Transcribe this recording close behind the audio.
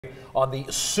On the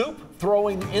soup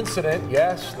throwing incident,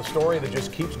 yes, the story that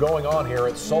just keeps going on here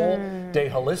at Sol de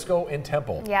Jalisco in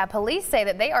Temple. Yeah, police say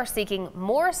that they are seeking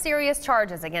more serious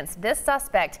charges against this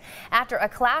suspect after a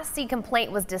Class C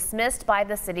complaint was dismissed by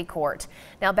the city court.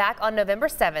 Now, back on November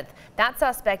 7th, that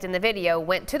suspect in the video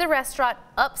went to the restaurant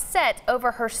upset over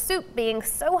her soup being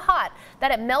so hot that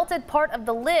it melted part of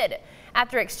the lid.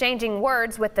 After exchanging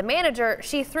words with the manager,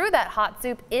 she threw that hot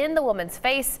soup in the woman's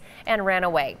face and ran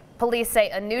away. Police say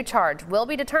a new charge will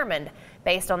be determined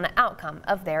based on the outcome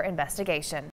of their investigation.